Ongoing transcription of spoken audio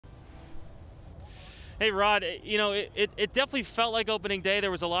Hey, Rod, you know, it definitely felt like opening day. There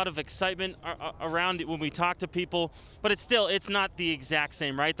was a lot of excitement around it when we talked to people, but it's not the exact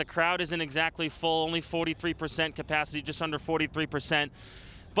same, right? The crowd isn't exactly full, only 43% capacity, just under 43%.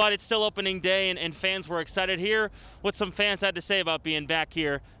 But it's still opening day, and fans were excited. Here what some fans had to say about being back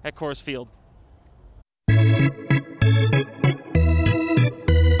here at Coors Field.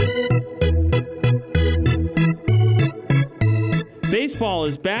 Baseball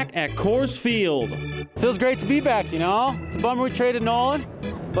is back at Coors Field. Feels great to be back, you know? It's a bummer we traded Nolan,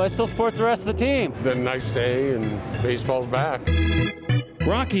 but I still support the rest of the team. It's been a nice day, and baseball's back.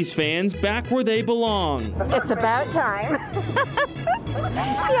 Rockies fans back where they belong. It's about time.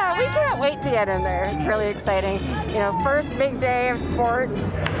 Yeah, we can't wait to get in there. It's really exciting. You know, first big day of sports.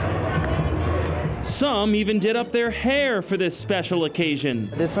 Some even did up their hair for this special occasion.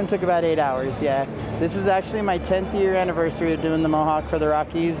 This one took about 8 hours, yeah. This is actually my 10th year anniversary of doing the Mohawk for the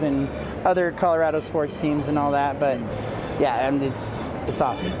Rockies and other Colorado sports teams and all that, but yeah, and it's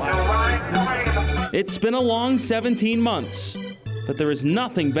awesome. It's been a long 17 months, but there is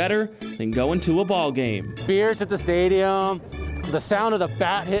nothing better than going to a ball game. Beers at the stadium, the sound of the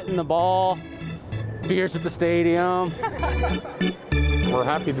bat hitting the ball, beers at the stadium. We're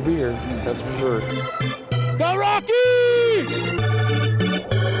happy to be here, that's for sure. Go Rockies!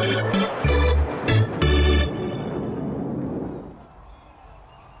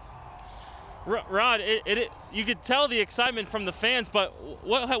 Rod, you could tell the excitement from the fans, but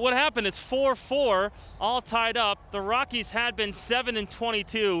what happened? It's 4-4, all tied up. The Rockies had been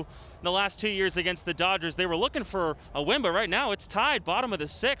 7-22 the last 2 years against the Dodgers. They were looking for a win, but right now it's tied, bottom of the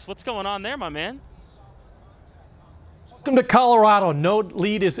sixth. What's going on there, my man? Welcome to Colorado. No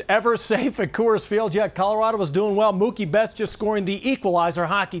lead is ever safe at Coors Field yet. Colorado was doing well. Mookie Betts just scoring the equalizer,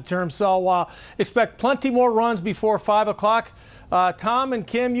 hockey term. So expect plenty more runs before 5 o'clock. Tom and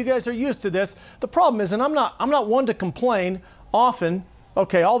Kim, you guys are used to this. The problem is, and I'm not one to complain often,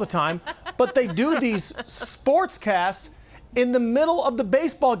 okay, all the time, but they do these sportscasts in the middle of the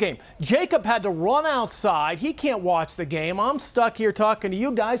baseball game. Jacob had to run outside. He can't watch the game. I'm stuck here talking to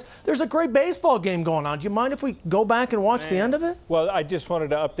you guys. There's a great baseball game going on. Do you mind if we go back and watch the end of it? Well, I just wanted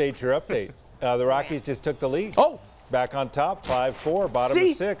to update your update. The Rockies just took the lead. Oh. Back on top, 5-4, bottom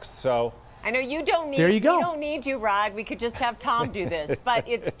of sixth. So I know you don't need. There you go. We don't need you, Rod. We could just have Tom do this, but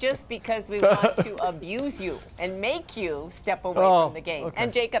it's just because we want to abuse you and make you step away from the game,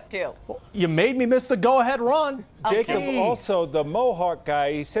 and Jacob too. Well, you made me miss the go-ahead run. Jacob, also the Mohawk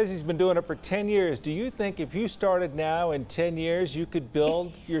guy, he says he's been doing it for 10 years. Do you think if you started now in 10 years, you could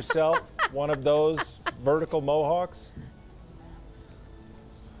build yourself one of those vertical Mohawks?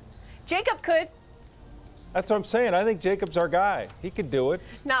 Jacob could. That's what I'm saying. I think Jacob's our guy. He could do it.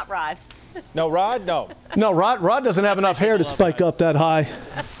 Not Rod. No, Rod? No. No, Rod doesn't have enough hair to spike up that high.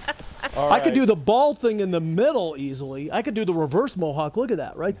 I could do the ball thing in the middle easily. I could do the reverse Mohawk. Look at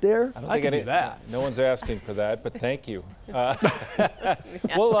that right there. I could do that. No one's asking for that, but thank you.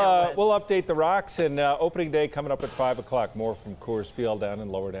 We'll update the Rocks, and opening day coming up at 5 o'clock. More from Coors Field down in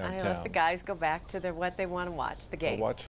lower downtown. I hope the guys go back to what they want to watch, the game. We'll watch.